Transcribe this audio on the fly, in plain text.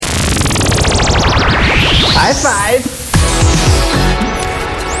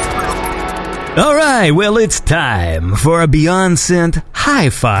right, well, it's time for a Beyond Synth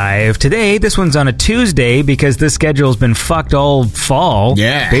High Five. Today, this one's on a Tuesday because the schedule's been fucked all fall,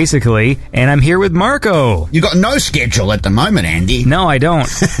 basically, and I'm here with Marco. You got no schedule at the moment, Andy. No, I don't.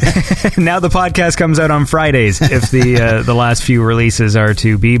 Now the podcast comes out on Fridays, if the last few releases are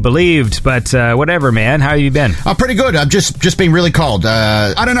to be believed, but whatever, man. How have you been? Oh, pretty good. I've just been really cold.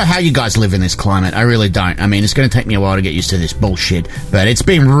 I don't know how you guys live in this climate. I really don't. I mean, it's going to take me a while to get used to this bullshit, but it's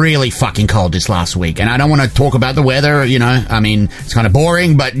been really fucking cold this last week, and I don't want to talk about the weather, you know. I mean, it's kind of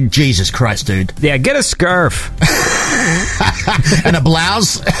boring, but Jesus Christ, dude. Yeah, get a scarf. And a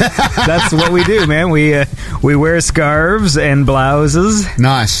blouse. That's what we do, man. We wear scarves and blouses.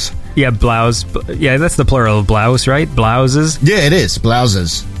 Nice. Yeah, blouse. Yeah, that's the plural of blouse, right? Blouses. Yeah, it is.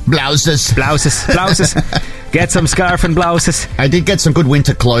 Blouses. Blouses. Get some scarf and blouses. I did get some good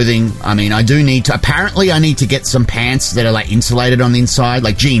winter clothing. I mean, I do need to... Apparently, I need to get some pants that are, like, insulated on the inside.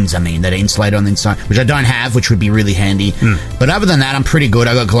 Like jeans, I mean, that are insulated on the inside. Which I don't have, which would be really handy. But other than that, I'm pretty good.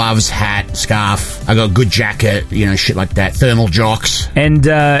 I got gloves, hat, scarf. I got a good jacket, you know, shit like that. Thermal jocks. And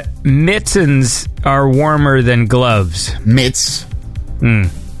mittens are warmer than gloves. Mitts?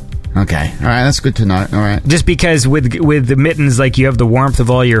 Okay. All right. That's good to know. All right. Just because with the mittens, like, you have the warmth of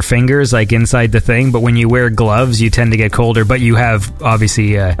all your fingers, like, inside the thing, but when you wear gloves, you tend to get colder, but you have,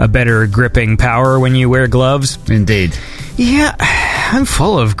 obviously, a better gripping power when you wear gloves. Indeed. Yeah. I'm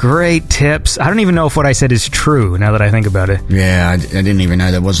full of great tips. I don't even know if what I said is true, now that I think about it. Yeah, I didn't even know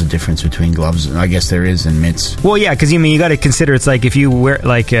there was a difference between gloves. I guess there is, and mitts. Well, yeah, because, you got to consider, it's like if you wear,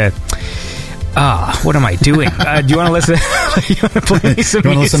 like, what am I doing? Do you want to listen? You want to play me some music? You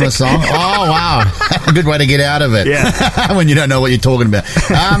want to listen to a song? Oh, wow. A good way to get out of it. Yeah. When you don't know what you're talking about.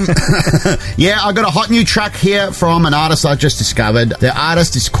 Yeah, I got a hot new track here from an artist I just discovered. The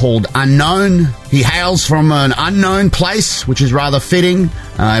artist is called Unknown. He hails from an unknown place, which is rather fitting.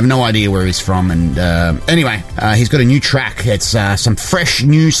 I have no idea where he's from. And anyway, he's got a new track. It's some fresh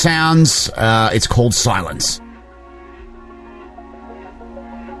new sounds. It's called Silence.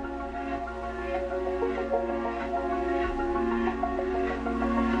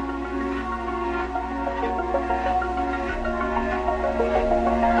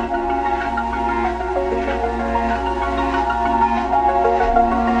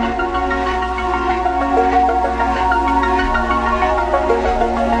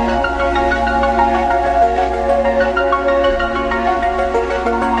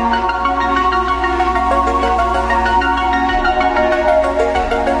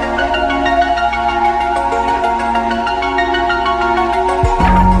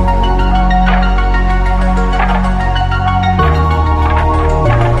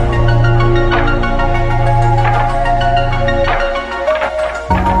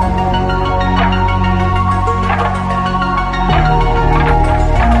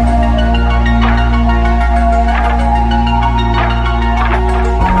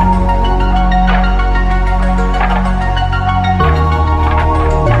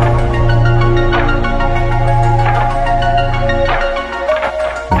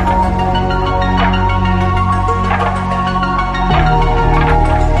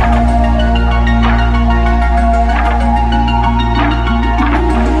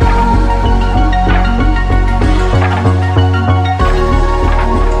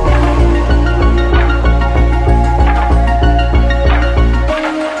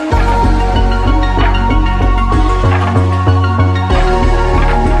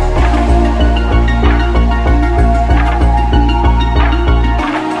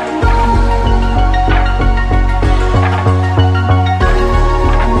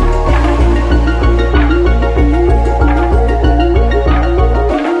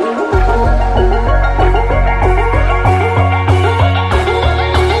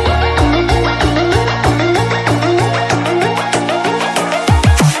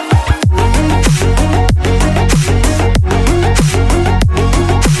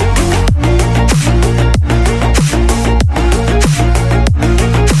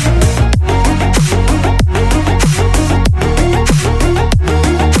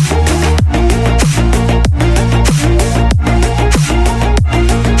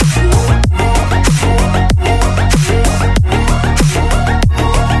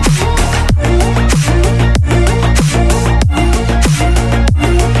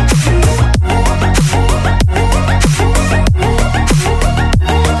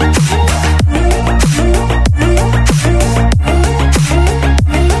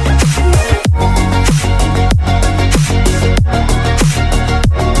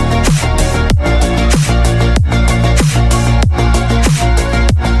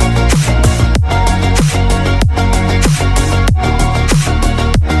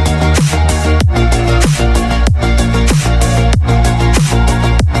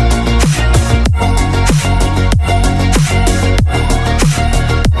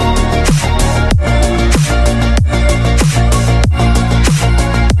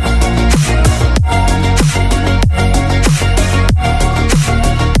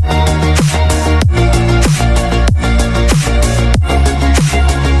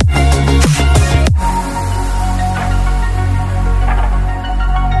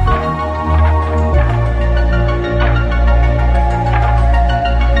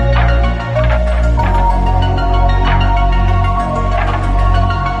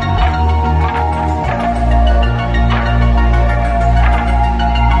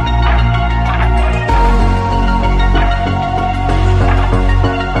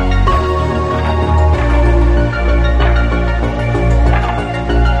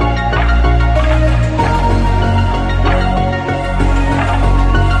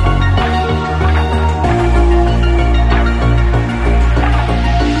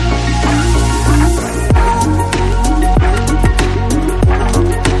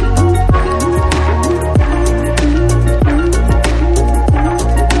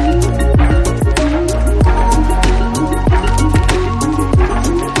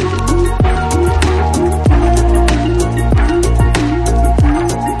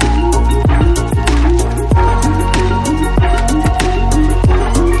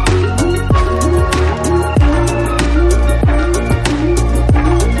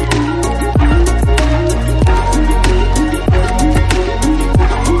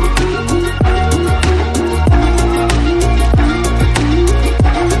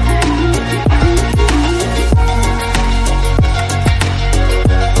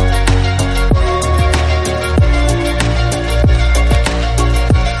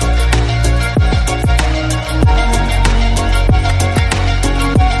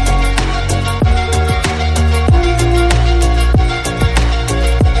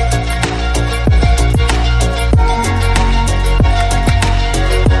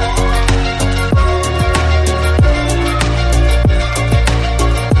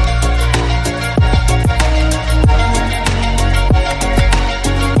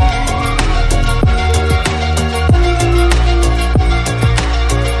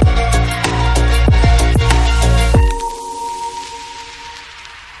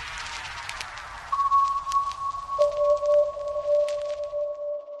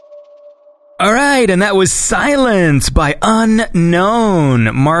 right, and that was Silence by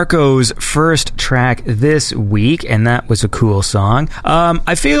Unknown, Marco's first track this week, and that was a cool song.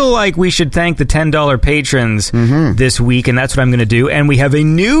 I feel like we should thank the $10 patrons this week, and that's what I'm going to do. And we have a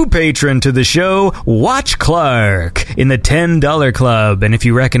new patron to the show, Watch Clark, in the $10 club. And if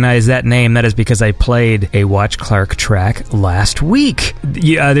you recognize that name, that is because I played a Watch Clark track last week.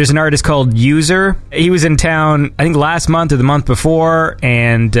 There's an artist called User. He was in town, I think last month or the month before,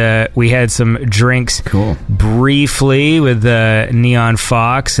 and we had some drinks briefly with Neon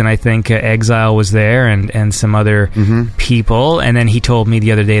Fox, and I think Exile was there, and some other people. And then he told me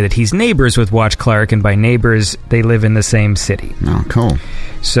the other day that he's neighbors with Watch Clark, and by neighbors, they live in the same city. Oh, cool.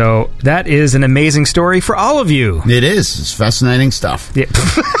 So that is an amazing story for all of you. It is. It's fascinating stuff. Yeah.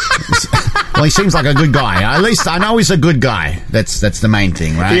 Well, he seems like a good guy. At least I know he's a good guy. That's the main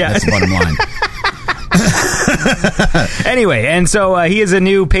thing, right? Yeah. That's the bottom line. Anyway, and so he is a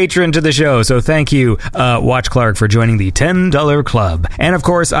new patron to the show, so thank you, Watch Clark, for joining the $10 club. And of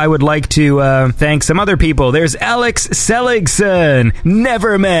course, I would like to thank some other people. There's Alex Seligson,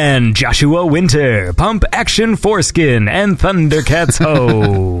 Neverman, Joshua Winter, Pump Action Foreskin, and Thundercats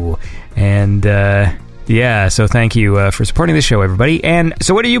Ho. And yeah, so thank you for supporting the show, everybody. And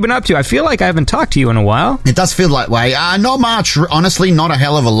so what have you been up to? I feel like I haven't talked to you in a while. It does feel that way. Not much, honestly, not a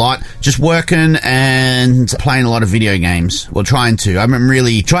hell of a lot. Just working and playing a lot of video games. Well, trying to. I'm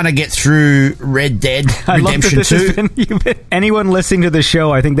really trying to get through Red Dead Redemption 2. Anyone listening to the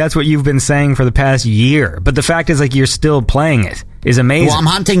show, I think that's what you've been saying for the past year. But the fact is, like, you're still playing it. Is amazing. Well, I'm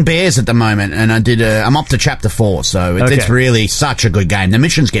hunting bears at the moment, and I'm up to chapter 4, so it's really such a good game. The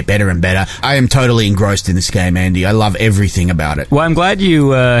missions get better and better. I am totally engrossed in this game, Andy. I love everything about it. Well, I'm glad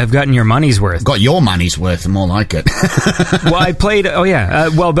you have gotten your money's worth. Got your money's worth, more like it. Well, I played,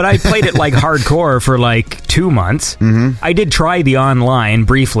 but I played it like hardcore for like 2 months. I did try the online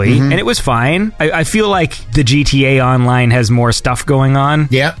briefly, and it was fine. I feel like the GTA Online has more stuff going on.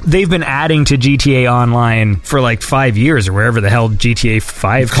 Yeah. They've been adding to GTA Online for like 5 years or wherever the hell GTA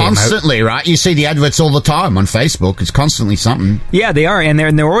 5 constantly, right? You see the adverts all the time on Facebook. It's constantly something. Yeah, they are, and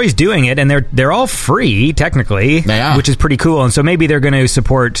they're always doing it, and they're all free technically. They are, which is pretty cool. And so maybe they're going to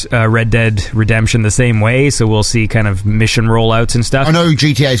support Red Dead Redemption the same way. So we'll see kind of mission rollouts and stuff. I know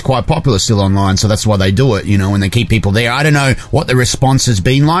GTA is quite popular still online, so that's why they do it. You know, and they keep people there. I don't know what the response has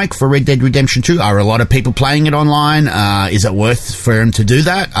been like for Red Dead Redemption 2. Are a lot of people playing it online? Is it worth for them to do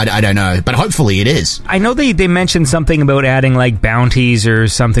that? I don't know, but hopefully it is. I know they mentioned something about adding like bounties or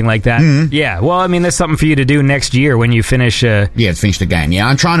something like that. Yeah, well, I mean, that's something for you to do next year when you finish... finish the game. Yeah,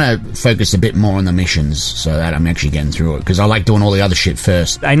 I'm trying to focus a bit more on the missions so that I'm actually getting through it, because I like doing all the other shit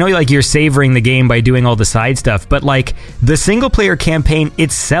first. I know, like, you're savoring the game by doing all the side stuff, but, like, the single-player campaign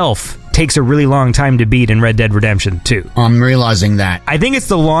itself takes a really long time to beat in Red Dead Redemption 2. I'm realizing that. I think it's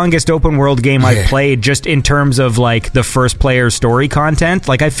the longest open world game I've played, just in terms of like the first player story content.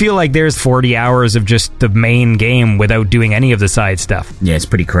 Like, I feel like there's 40 hours of just the main game without doing any of the side stuff. Yeah, it's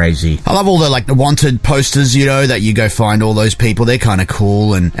pretty crazy. I love all the wanted posters, you know, that you go find all those people. They're kind of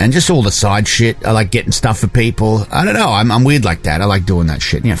cool, and just all the side shit. I like getting stuff for people. I don't know. I'm weird like that. I like doing that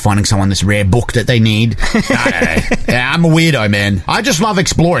shit. You know, finding someone this rare book that they need. Yeah, I'm a weirdo, man. I just love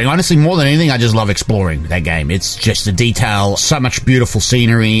exploring. Honestly, more than anything, I just love exploring that game. It's just the detail, so much beautiful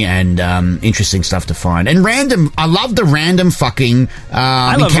scenery and interesting stuff to find. And I love the random fucking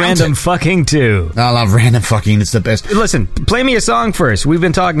I love random fucking too. I love random fucking. It's the best. Listen, play me a song first. We've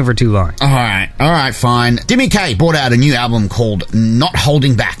been talking for too long. Alright, fine. Dimmy K brought out a new album called Not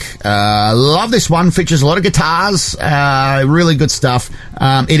Holding Back. Love this one. Features a lot of guitars. Really good stuff.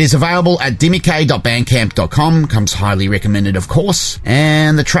 It is available at dimmyk.bandcamp.com. Comes highly recommended, of course.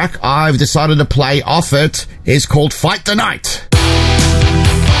 And the track I've decided to play off it is called Fight the Night.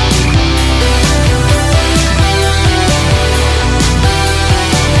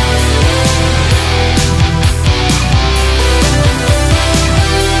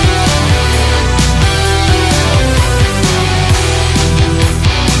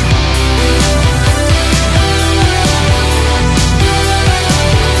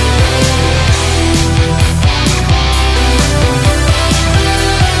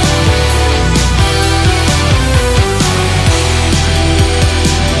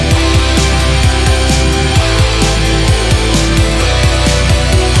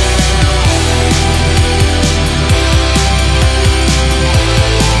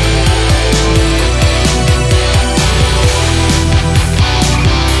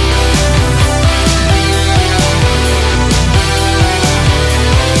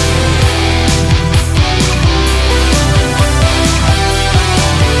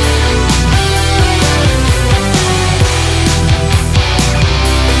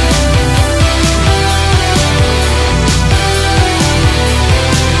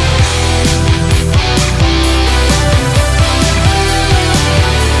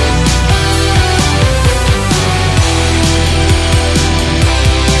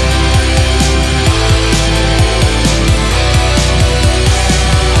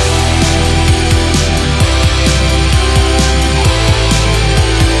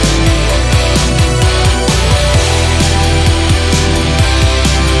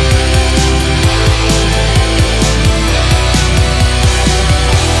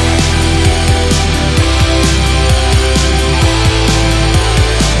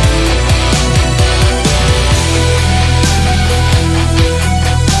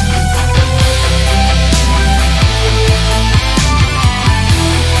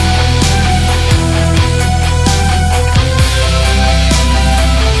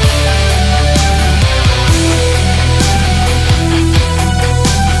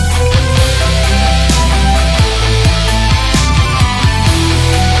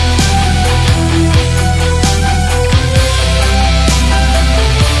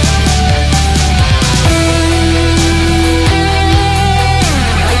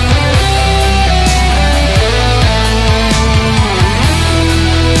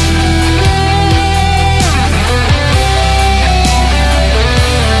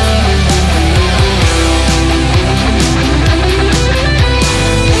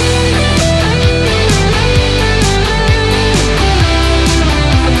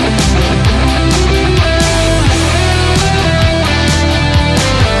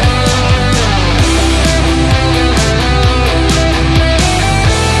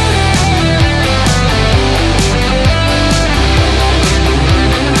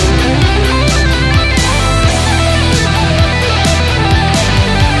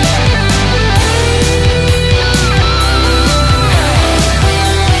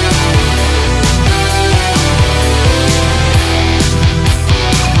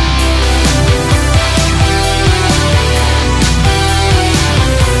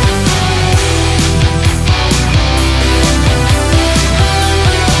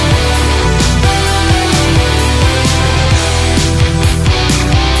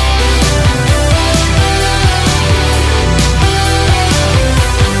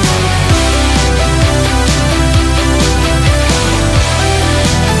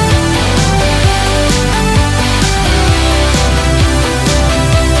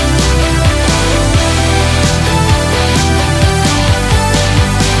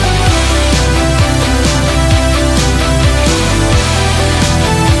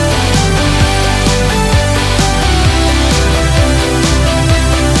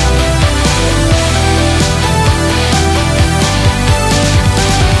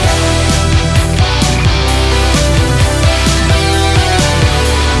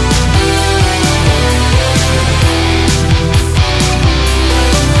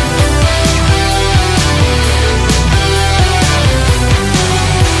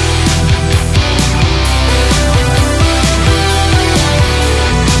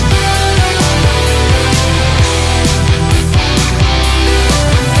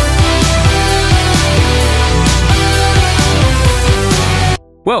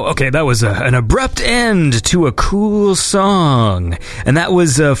 Whoa, okay, that was an abrupt end to a cool song. And that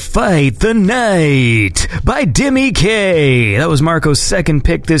was Fight the Night by Demi K. That was Marco's second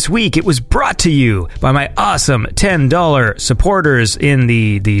pick this week. It was brought to you by my awesome $10 supporters in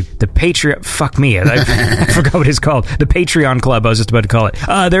the Patreon. Fuck me, I forgot what it's called. The Patreon Club, I was just about to call it.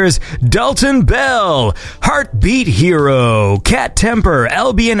 There's Dalton Bell, Heartbeat Hero, Cat Temper,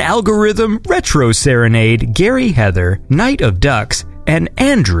 Albion Algorithm, Retro Serenade, Gary Heather, Knight of Ducks, and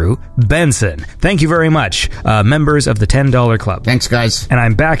Andrew Benson. Thank you very much, members of the $10 Club. Thanks, guys. And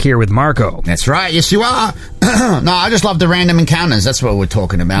I'm back here with Marco. That's right. Yes, you are. No, I just love the random encounters. That's what we're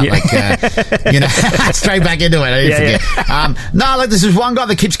talking about. Yeah. Like, straight back into it. I didn't forget. No, like this is one guy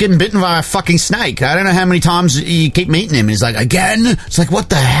that keeps getting bitten by a fucking snake. I don't know how many times you keep meeting him. He's like, again? It's like, what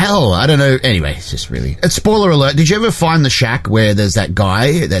the hell? I don't know. Anyway, it's just really... Spoiler alert. Did you ever find the shack where there's that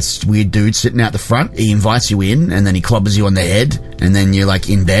guy, that weird dude sitting out the front? He invites you in, and then he clobbers you on the head, and then you're like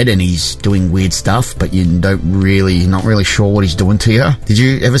in bed, and he's doing weird stuff, but you're not really sure what he's doing to you. Did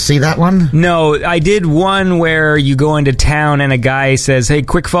you ever see that one? No, I did one where you go into town and a guy says, hey,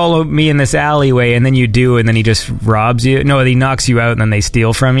 quick follow me in this alleyway, and then you do, and then he just robs you. No, he knocks you out and then they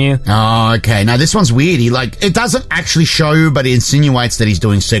steal from you. Oh, okay. Now this one's weird. It doesn't actually show you, but it insinuates that he's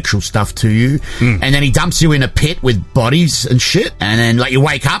doing sexual stuff to you. And then he dumps you in a pit with bodies and shit, and then like you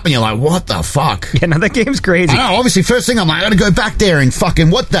wake up and you're like, what the fuck? Yeah, no, that game's crazy. I know, obviously first thing I'm like, I gotta go back there and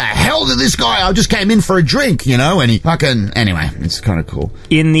fucking, what the hell did this guy? I just came in for a drink, and he fucking, anyway, it's kind of cool.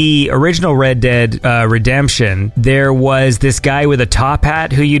 In the original Red Dead Redemption, there was this guy with a top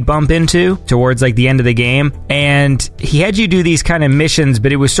hat who you'd bump into towards like the end of the game, and he had you do these kind of missions,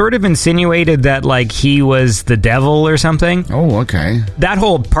 but it was sort of insinuated that like he was the devil or something. Oh, okay. That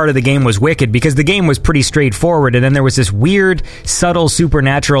whole part of the game was wicked because the game was pretty straightforward, and then there was this weird, subtle,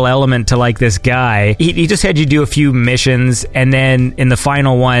 supernatural element to like this guy. He just had you do a few missions, and then in the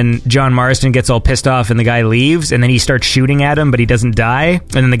final one, John Marston gets all pissed off and the guy leaves, and then he starts shooting at him, but he doesn't die,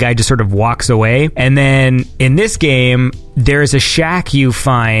 and then the guy just sort of walks away. And then in this game, there's a shack you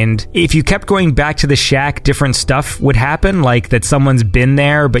find. If you kept going back to the shack, different stuff would happen, like that someone's been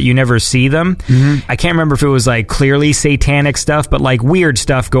there, but you never see them. I can't remember if it was like clearly satanic stuff, but like weird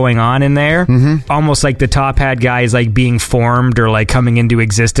stuff going on in there. Almost like the top hat guy is like being formed or like coming into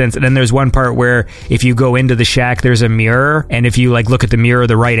existence. And then there's one part where if you go into the shack, there's a mirror, and if you like look at the mirror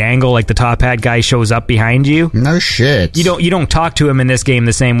the right angle, like the top hat guy shows up behind you. No shit. You don't talk to him in this game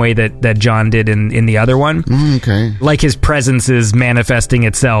the same way that John did in the other one. Okay. Like his presence is manifesting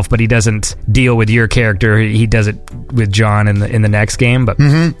itself, but he doesn't deal with your character. He does it with John in the next game. But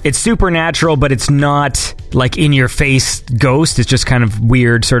it's supernatural, but it's not like in your face ghost. It's just kind of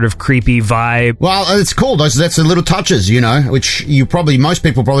weird, sort of creepy vibe. Well, it's cool. That's the little touches, which most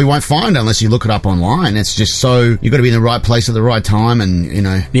people probably won't find unless you look it up online. It's just so you got to be in the right place at the right time, and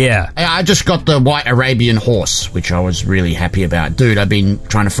Yeah. I just got the white Arabian horse, which I was really happy about. Dude, I've been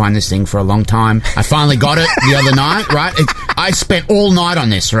trying to find this thing for a long time. I finally got it the other night, right? I spent all night on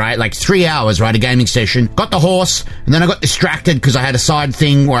this, right? Like 3 hours, right? A gaming session. Got the horse, and then I got distracted because I had a side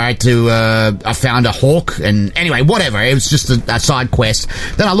thing where I had to, I found a hawk, and anyway, whatever. It was just a side quest.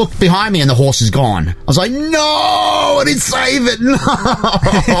 Then I looked behind me and the horse is gone. I was like, no, I didn't save it. No.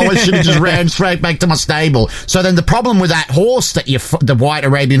 I should have just ran straight back to my stable. So then the problem with that horse, the white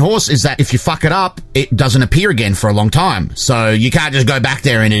Arabian horse, is that if you fuck it up, it doesn't appear again for a long time. So you can't just go back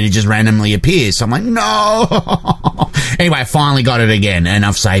there and it just randomly appears. So I'm like, no. Anyway, I finally got it again, and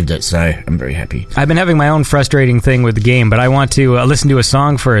I've saved it, so I'm very happy. I've been having my own frustrating thing with the game, but I want to listen to a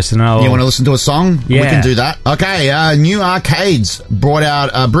song first, and I'll... You want to listen to a song? Yeah. We can do that. Okay, New Arcades brought out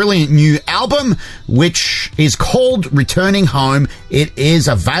a brilliant new album, which is called Returning Home. It is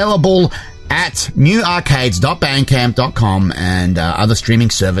available at newarcades.bandcamp.com and other streaming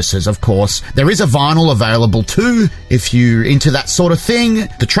services, of course. There is a vinyl available too, if you're into that sort of thing.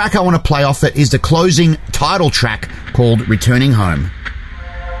 The track I want to play off it is the closing title track called Returning Home.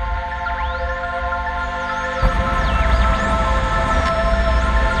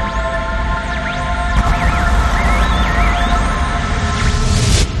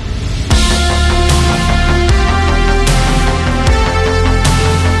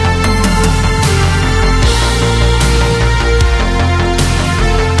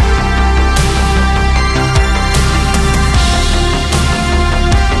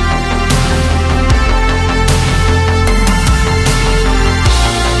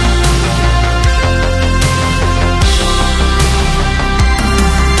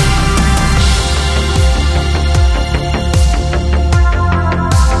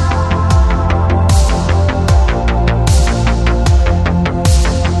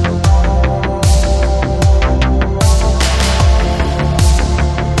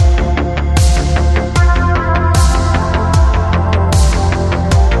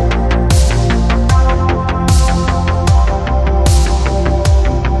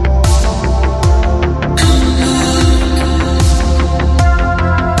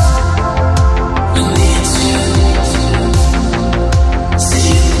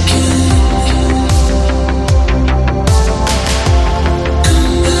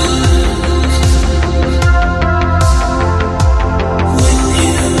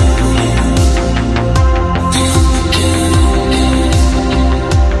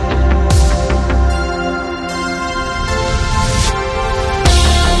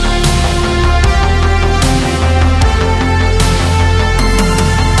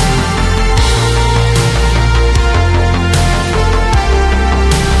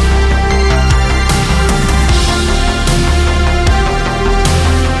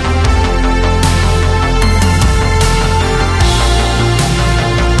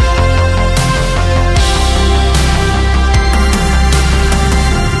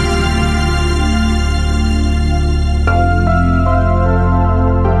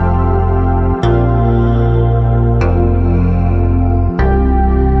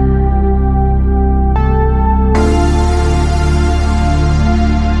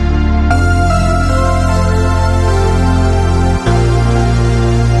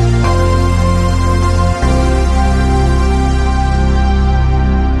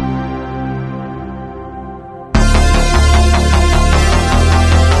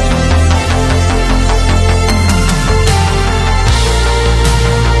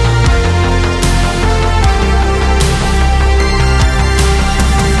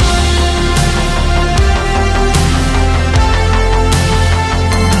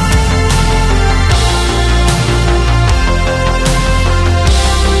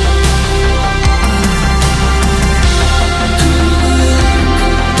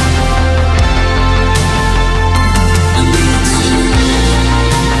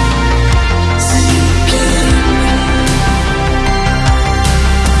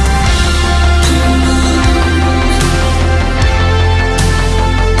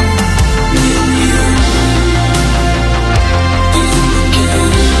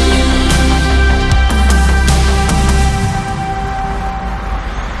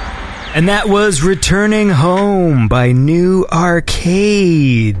 And that was Returning Home by New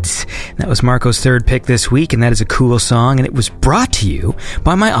Arcades. That was Marco's third pick this week, and that is a cool song, and it was brought to you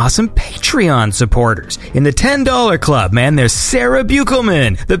by my awesome Patreon supporters. In the $10 club, man, there's Sarah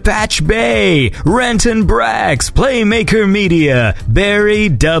Buchelman, The Patch Bay, Renton Brax, Playmaker Media, Barry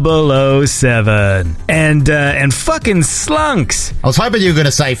 007, and fucking Slunks. I was hoping you were going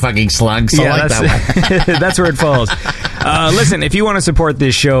to say fucking slugs. I like that one. That's where it falls. Listen, if you want to support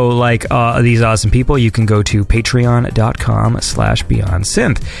this show like these awesome people, you can go to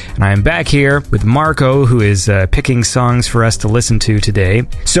patreon.com/BeyondSynth. And I am back here with Marco, who is picking songs for us to listen to today.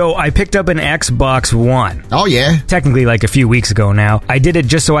 So I picked up an Xbox One. Oh, yeah? Technically like a few weeks ago now. I did it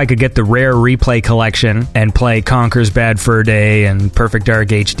just so I could get the Rare Replay Collection and play Conker's Bad Fur Day and Perfect Dark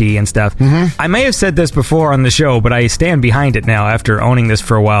HD and stuff. I may have said this before on the show, but I stand behind it now after owning this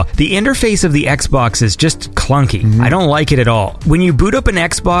for a while. The interface of the Xbox is just clunky. I don't like it at all. When you boot up an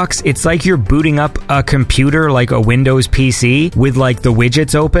Xbox, it's like you're booting up a computer, like a Windows PC, with like the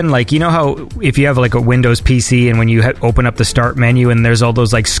widgets open. Like, you know how if you have like a Windows PC and when you open up the start menu and there's all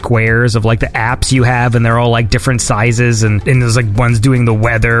those like squares of like the apps you have and they're all like different sizes and there's like one's doing the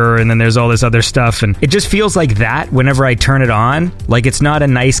weather and then there's all this other stuff, and it just feels like that whenever I turn it on. Like, it's not a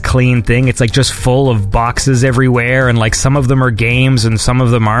nice clean thing. It's like just full of boxes everywhere, and like some of them are games and some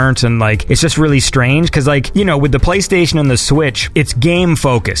of them aren't, and like it's just really strange because, like, you know, with the PlayStation and the Switch, it's game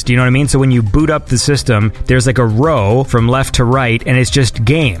focused, you know what I mean? So when you boot up the system, there's like a row from left to right and it's just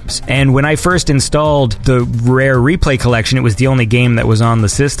games. And when I first installed the Rare Replay Collection, it was the only game that was on the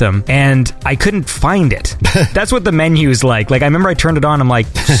system and I couldn't find it. That's what the menu's like. Like, I remember I turned it on, I'm like,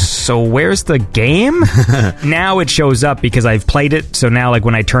 so where's the game? Now it shows up because I've played it, so now like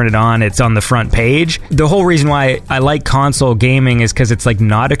when I turn it on, it's on the front page. The whole reason why I like console gaming is because it's like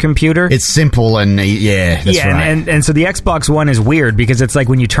not a computer. It's simple and yeah, that's right. And so the Xbox One is weird because it's like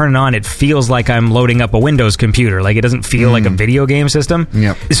when you turn it on, it feels like I'm loading up a Windows computer. Like, it doesn't feel like a video game system.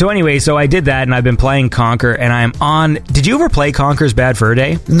 Yep. So anyway, so I did that and I've been playing Conker, and I'm on... Did you ever play Conker's Bad Fur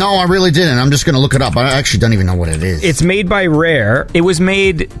Day? No, I really didn't. I'm just going to look it up. I actually don't even know what it is. It's made by Rare. It was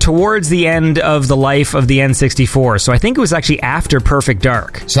made towards the end of the life of the N64, so I think it was actually after Perfect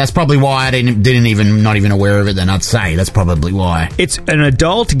Dark. So that's probably why I not even aware of it then, I'd say. That's probably why. It's an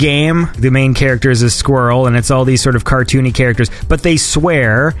adult game. The main character is a squirrel, and it's all these sort of cartoony characters, but they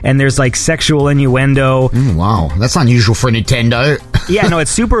swear, and there's like sexual innuendo. Wow, that's unusual for Nintendo. Yeah, no,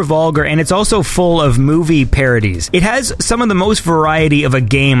 it's super vulgar, and it's also full of movie parodies. It has some of the most variety of a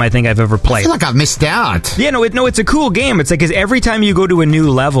game I think I've ever played. I feel like I've missed out. Yeah, no, it's a cool game. It's like, because every time you go to a new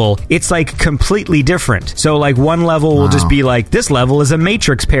level, it's like completely different. So like one level will just be like, this level is a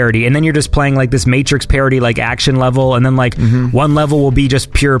Matrix parody, and then you're just playing like this Matrix parody like action level, and then like one level will be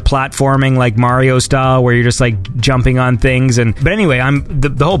just pure platforming like Mario style where you're just like jumping on things. But anyway,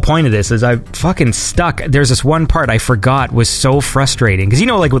 the whole point of this is I'm fucking stuck. There's this one part I forgot was so frustrating, because you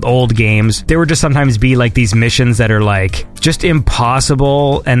know, like with old games, there would just sometimes be like these missions that are like just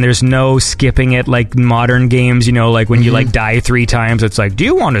impossible and there's no skipping it, like modern games, you know, like when you like die 3 times, it's like, do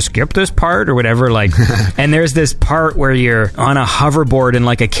you want to skip this part or whatever, like. And there's this part where you're on a hoverboard in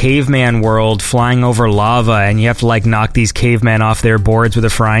like a caveman world flying over lava, and you have to like knock these cavemen off their boards with a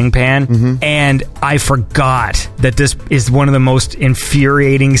frying pan. And I forgot that this is one of the most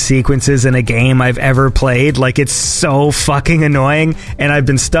infuriating sequences in a game I've ever played. Like, it's so fucking annoying, and I've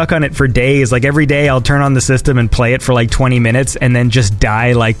been stuck on it for days. Like, every day I'll turn on the system and play it for like 20 minutes and then just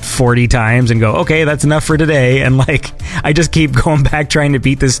die like 40 times and go, okay, that's enough for today. And like, I just keep going back trying to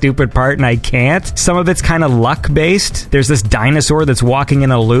beat this stupid part and I can't. Some of it's kind of luck based. There's this dinosaur that's walking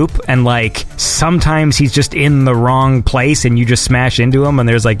in a loop, and like sometimes he's just in the wrong place and you just smash into him and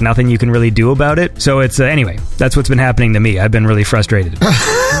there's like nothing you can really do about it. So it's anyway, that's what's been happening to me. I've been really frustrated.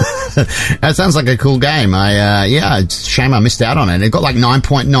 That sounds like a cool game. It's a shame I missed out on it. It got like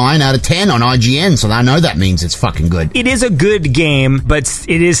 9.9 out of 10 on IGN, so I know that means it's fucking good. It is a good game, but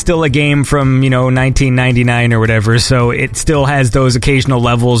it is still a game from, 1999 or whatever, so it still has those occasional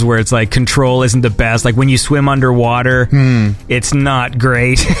levels where it's like control isn't the best. Like when you swim underwater, it's not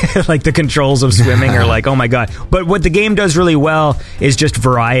great. Like the controls of swimming are like, oh my god. But what the game does really well is just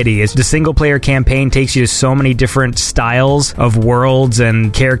variety. It's the single player campaign takes you to so many different styles of worlds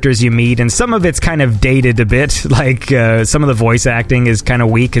and characters you meet, and some of it's kind of dated a bit. Like some of the voice voice acting is kind of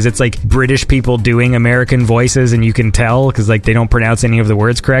weak because it's like British people doing American voices, and you can tell because like they don't pronounce any of the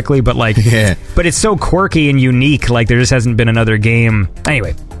words correctly. But like, but it's so quirky and unique. Like there just hasn't been another game.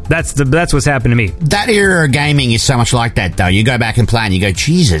 Anyway, that's what's happened to me. That era of gaming is so much like that, though. You go back and play and you go,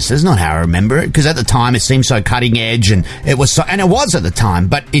 Jesus, that's not how I remember it. Because at the time, it seemed so cutting edge, and it was so, and it was at the time,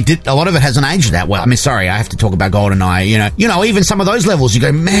 but it did, a lot of it hasn't aged that well. I mean, sorry, I have to talk about GoldenEye, you know, even some of those levels, you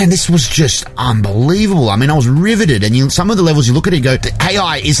go, man, this was just unbelievable. I mean, I was riveted, and some of the levels you look at it and go, the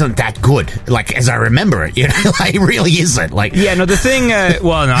AI isn't that good, like, as I remember it, like, it really isn't. Like, yeah, no, the thing,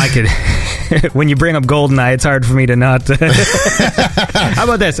 well, no, I could, when you bring up GoldenEye, it's hard for me to not. How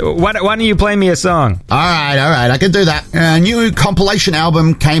about this? Why don't you play me a song? All right, I can do that. A new compilation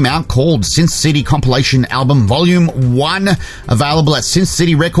album came out called Synth City Compilation Album Volume 1, available at Synth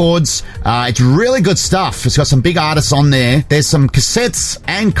City Records. It's really good stuff. It's got some big artists on there. There's some cassettes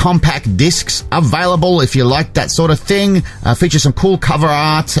and compact discs available if you like that sort of thing. Features some cool cover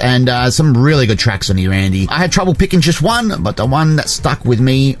art and some really good tracks on here, Andy. I had trouble picking just one, but the one that stuck with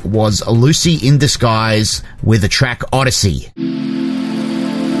me was Lucy in Disguise with the track Odyssey.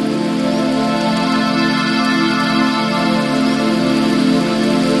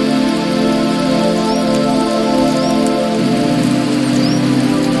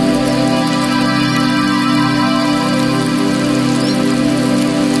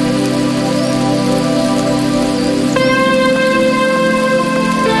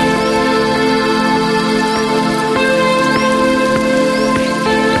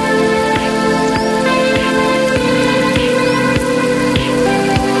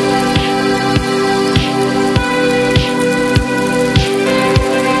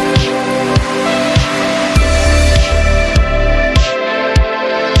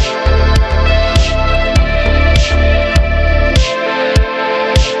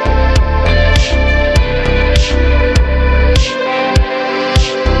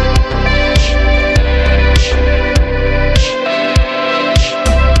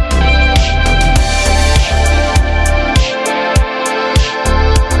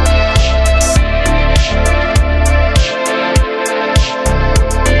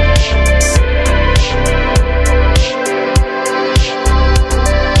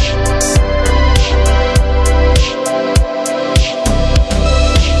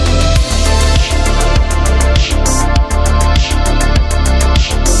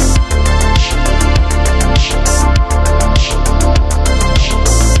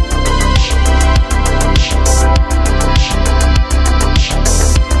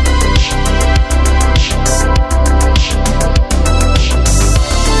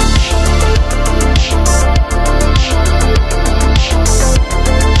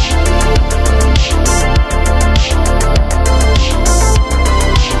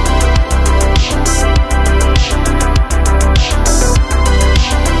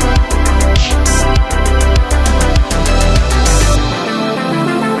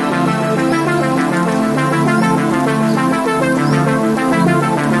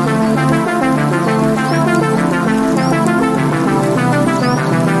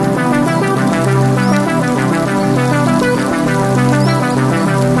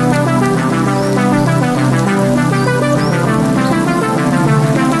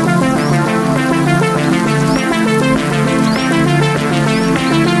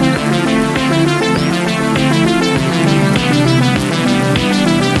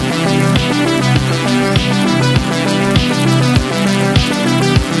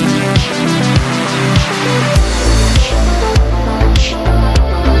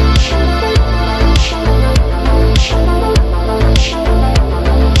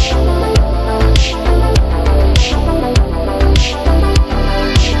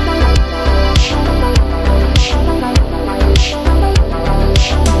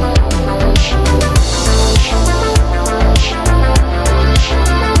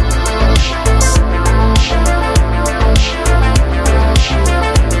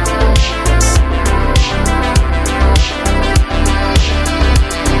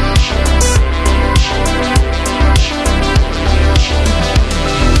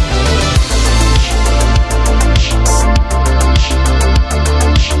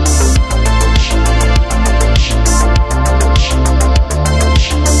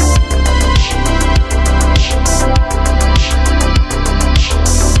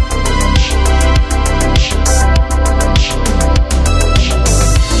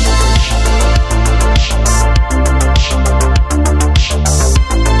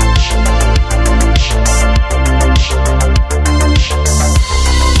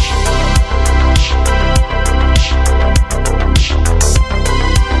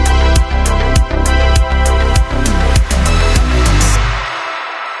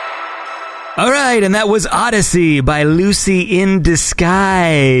 right, and that was Odyssey by Lucy in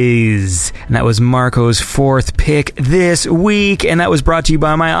Disguise. And that was Marco's fourth pick this week, and that was brought to you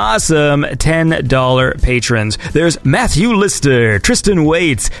by my awesome $10 patrons. There's Matthew Lister, Tristan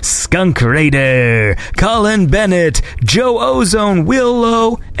Waits, Skunk Raider, Colin Bennett, Joe Ozone,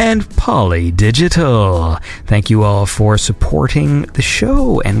 Willow, and Polly Digital. Thank you all for supporting the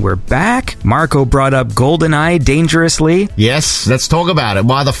show, and we're back. Marco brought up GoldenEye Dangerously. Yes, let's talk about it.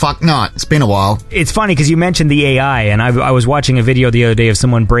 Why the fuck not? It's been a while. It's funny because you mentioned the AI, and I was watching a video the other day of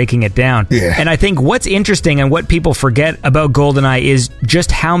someone breaking it down. Yeah. And I think what's interesting and what people forget about GoldenEye is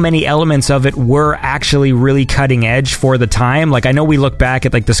just how many elements of it were actually really cutting edge for the time. Like, I know we look back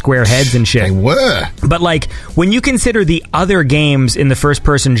at like the square heads and shit. They were. But like, when you consider the other games in the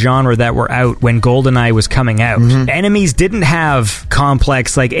first-person genre that were out when GoldenEye was coming out, enemies didn't have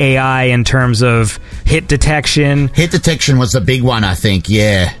complex like AI in terms of hit detection. Hit detection was the big one, I think,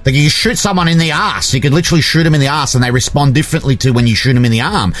 yeah. Like, you shoot someone in the arse. You could literally shoot them in the arse and they respond differently to when you shoot them in the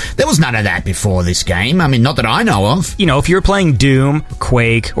arm. There was none of that before this game. I mean, not that I know of. You know, if you're playing Doom,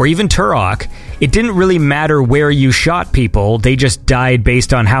 Quake, or even Turok, it didn't really matter where you shot people. They just died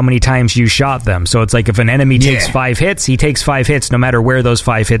based on how many times you shot them. So it's like if an enemy takes 5 hits, he takes 5 hits no matter where those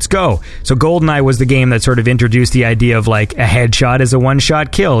 5 hits go. So GoldenEye was the game that sort of introduced the idea of like a headshot is a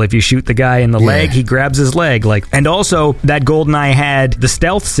one-shot kill. If you shoot the guy in the leg, he grabs his leg. Like, and also that GoldenEye had the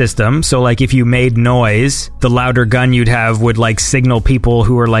stealth system. So like if you made noise, the louder gun you'd have would like signal people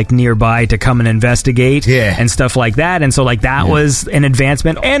who are like nearby to come and investigate and stuff like that. And so like that was an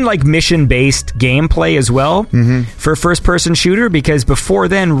advancement, and like mission-based gameplay as well for a first-person shooter, because before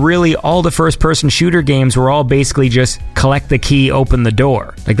then really all the first-person shooter games were all basically just collect the key, open the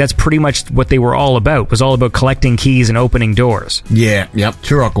door. Like that's pretty much what they were all about, was all about collecting keys and opening doors. Yeah, yep.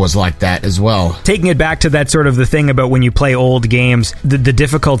 Turok was like that as well. Taking it back to that sort of the thing about when you play old games, the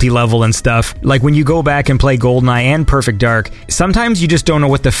difficulty level and stuff, like when you go back and play GoldenEye and Perfect Dark, sometimes you just don't know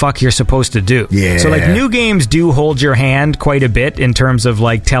what the fuck you're supposed to do. Yeah. So like new games do hold your hand quite a bit in terms of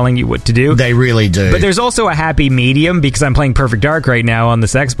like telling you what to do. They really do. But there's also a happy medium, because I'm playing Perfect Dark right now on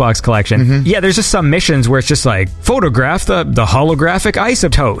this Xbox collection. Yeah, there's just some missions where it's just like, photograph the holographic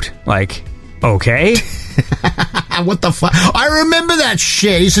isotope. Like, okay. What the fuck? I remember that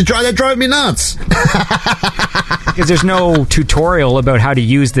shit. That drove me nuts. Because there's no tutorial about how to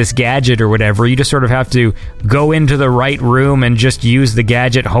use this gadget or whatever. You just sort of have to go into the right room and just use the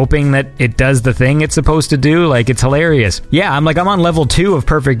gadget, hoping that it does the thing it's supposed to do. Like, it's hilarious. Yeah, I'm on level 2 of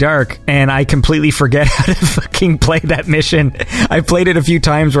Perfect Dark, and I completely forget how to fucking play that mission. I've played it a few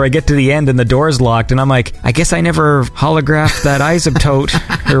times where I get to the end and the door's locked, and I'm like, I guess I never holographed that isotope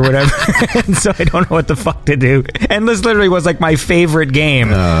or whatever. And so I don't know what the fuck to do. And this literally was like my favorite game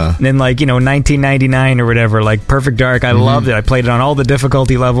in 1999 or whatever. Like Perfect Dark, I loved it. I played it on all the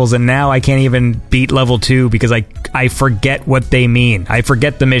difficulty levels, and now I can't even beat level 2 because I forget what they mean. I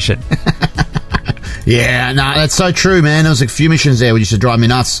forget the mission. Yeah, no, that's so true, man. There was a few missions there which used to drive me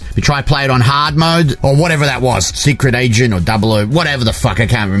nuts. We tried to play it on hard mode, or whatever that was, Secret Agent or 00, whatever the fuck, I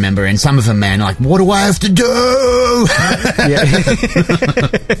can't remember. And some of them, man, like, what do I have to do?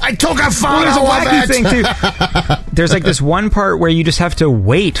 I took a photo of it. Thing too. There's like this one part where you just have to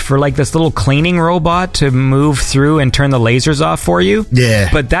wait for like this little cleaning robot to move through and turn the lasers off for you. Yeah.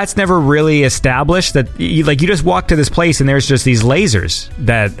 But that's never really established. That you just walk to this place and there's just these lasers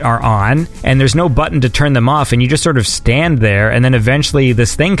that are on, and there's no button to turn them off, and you just sort of stand there, and then eventually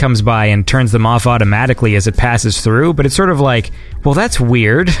this thing comes by and turns them off automatically as it passes through. But it's sort of like, well, that's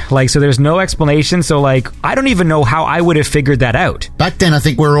weird. Like, so there's no explanation. So like, I don't even know how I would have figured that out. Back then, I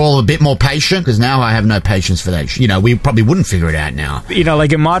think we were all a bit more patient, because now I have no patience for that. You know, we probably wouldn't figure it out now. You know,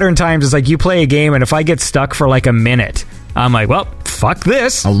 like in modern times, it's like you play a game, and if I get stuck for like a minute, I'm like, well, fuck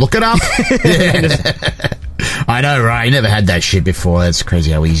this. I'll look it up. I know, right? I never had that shit before. It's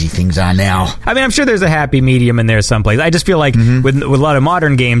crazy how easy things are now. I mean, I'm sure there's a happy medium in there someplace. I just feel like with a lot of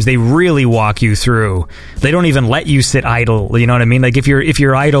modern games, they really walk you through. They don't even let you sit idle. You know what I mean? Like if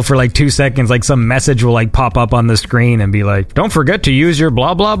you're idle for like 2 seconds, like some message will like pop up on the screen and be like, don't forget to use your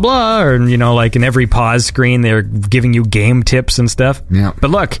blah, blah, blah. Or, you know, like in every pause screen, they're giving you game tips and stuff. Yeah. But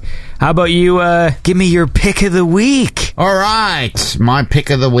look, how about you give me your pick of the week? All right. My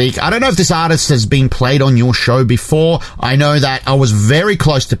pick of the week. I don't know if this artist has been played on your show before. I know that I was very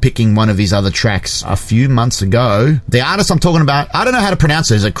close to picking one of his other tracks a few months ago. The artist I'm talking about, I don't know how to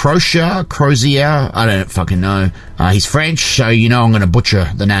pronounce it. Is it Crozier? I don't fucking know. He's French, so you know I'm going to butcher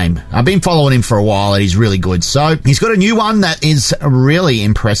the name. I've been following him for a while, and he's really good. So he's got a new one that is really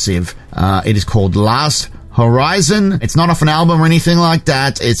impressive. It is called Last Horizon. It's not off an album or anything like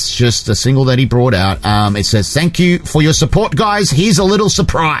that. It's just a single that he brought out. It says, thank you for your support, guys. Here's a little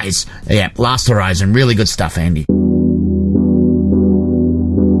surprise. Yeah, Last Horizon. Really good stuff, Andy.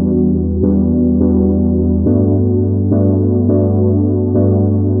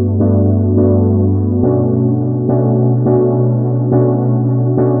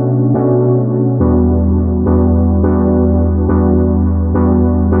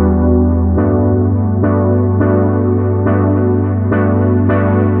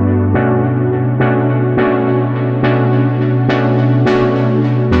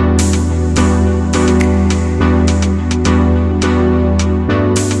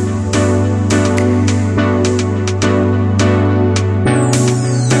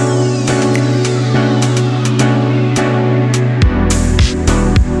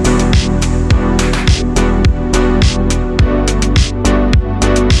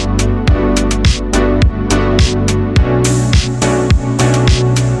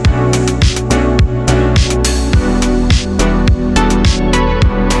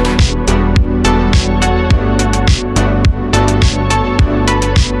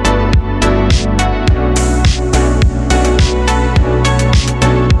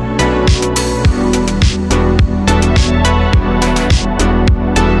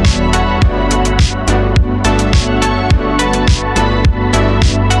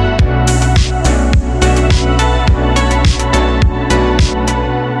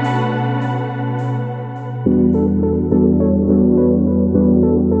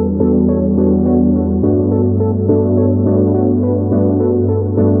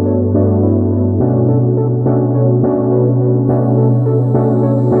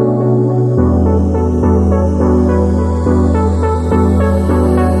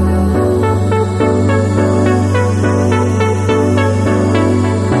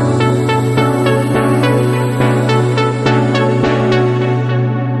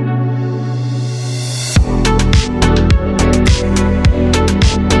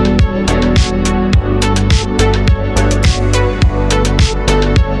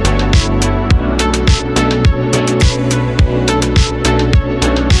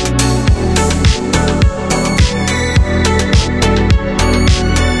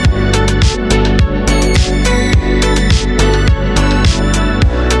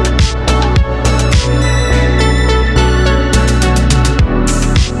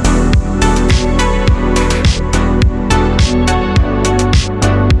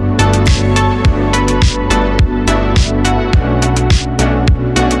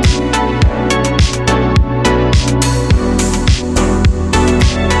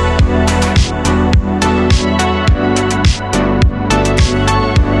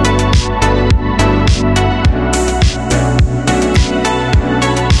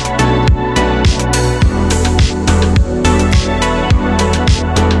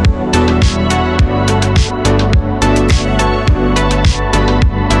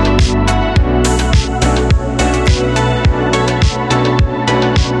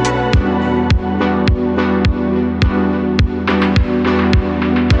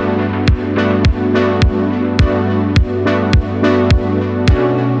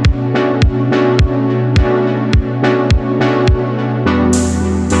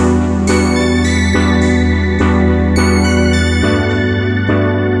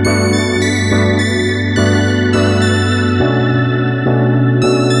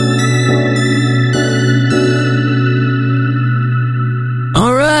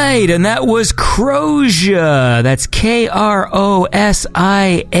 And that was Krosia. That's Krosia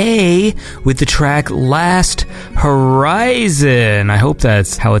with the track Last Horizon. I hope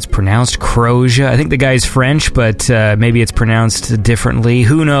that's how it's pronounced, Krosia. I think the guy's French, but maybe it's pronounced differently.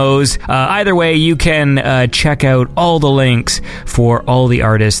 Who knows? Either way, you can check out all the links for all the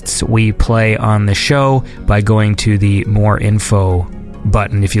artists we play on the show by going to the More Info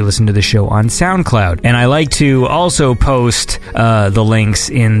button if you listen to the show on SoundCloud. And I like to also post the links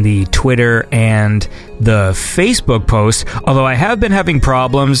in the Twitter and the Facebook posts, although I have been having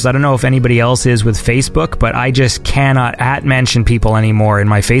problems. I don't know if anybody else is with Facebook, but I just cannot @mention people anymore in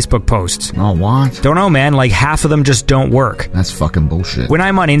my Facebook posts. Oh, what? Don't know, man. Like, half of them just don't work. That's fucking bullshit. When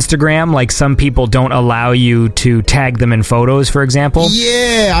I'm on Instagram, like, some people don't allow you to tag them in photos, for example.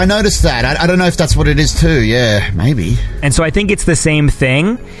 Yeah, I noticed that. I don't know if that's what it is too. Yeah, maybe. And so I think it's the same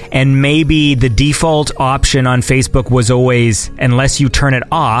thing, and maybe the default option on Facebook was always, unless you turn it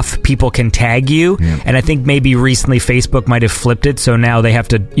off, people can tag you. Yeah. And I think maybe recently Facebook might have flipped it, so now they have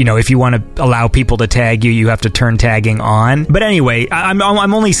to, if you want to allow people to tag you, you have to turn tagging on. But anyway, I'm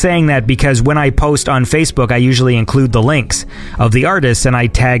only saying that because when I post on Facebook, I usually include the links of the artists and I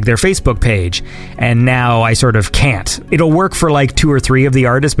tag their Facebook page. And now I sort of can't. It'll work for like 2 or 3 of the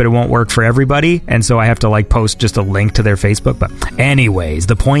artists, but it won't work for everybody. And so I have to like post just a link to their Facebook. But anyways,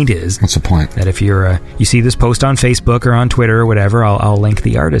 the point is... What's the point? That if you see this post on Facebook or on Twitter or whatever, I'll link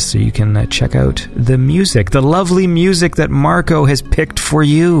the artist so you can check out the music, the lovely music that Marco has picked for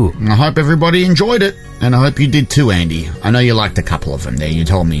you. I hope everybody enjoyed it, and I hope you did too, Andy. I know you liked a couple of them there. You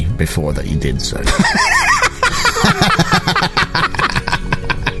told me before that you did, so...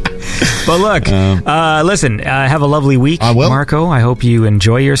 But look, listen, have a lovely week, I will. Marco. I hope you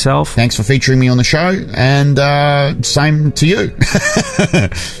enjoy yourself. Thanks for featuring me on the show, and same to you.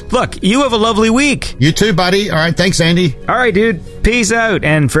 Look, you have a lovely week. You too, buddy. All right, thanks, Andy. All right, dude. Peace out.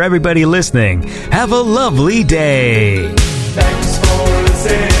 And for everybody listening, have a lovely day. Thanks for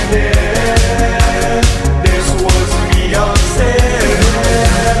listening. This was Beyonce.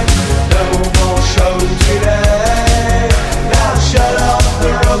 No more show today. Now shut up,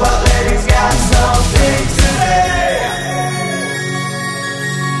 the robot lady's got something to say.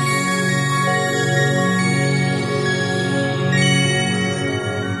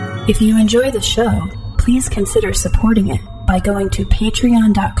 If you enjoy the show, please consider supporting it by going to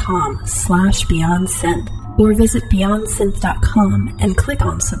patreon.com/BeyondSynth or visit BeyondSynth.com and click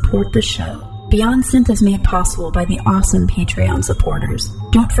on Support the Show. Beyond Synth is made possible by the awesome Patreon supporters.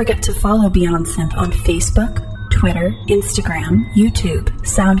 Don't forget to follow Beyond Synth on Facebook, Twitter, Instagram, YouTube,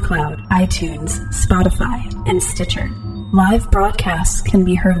 SoundCloud, iTunes, Spotify, and Stitcher. Live broadcasts can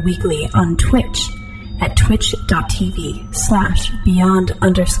be heard weekly on Twitch at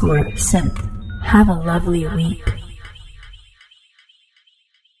twitch.tv/beyond_synth. Have a lovely week.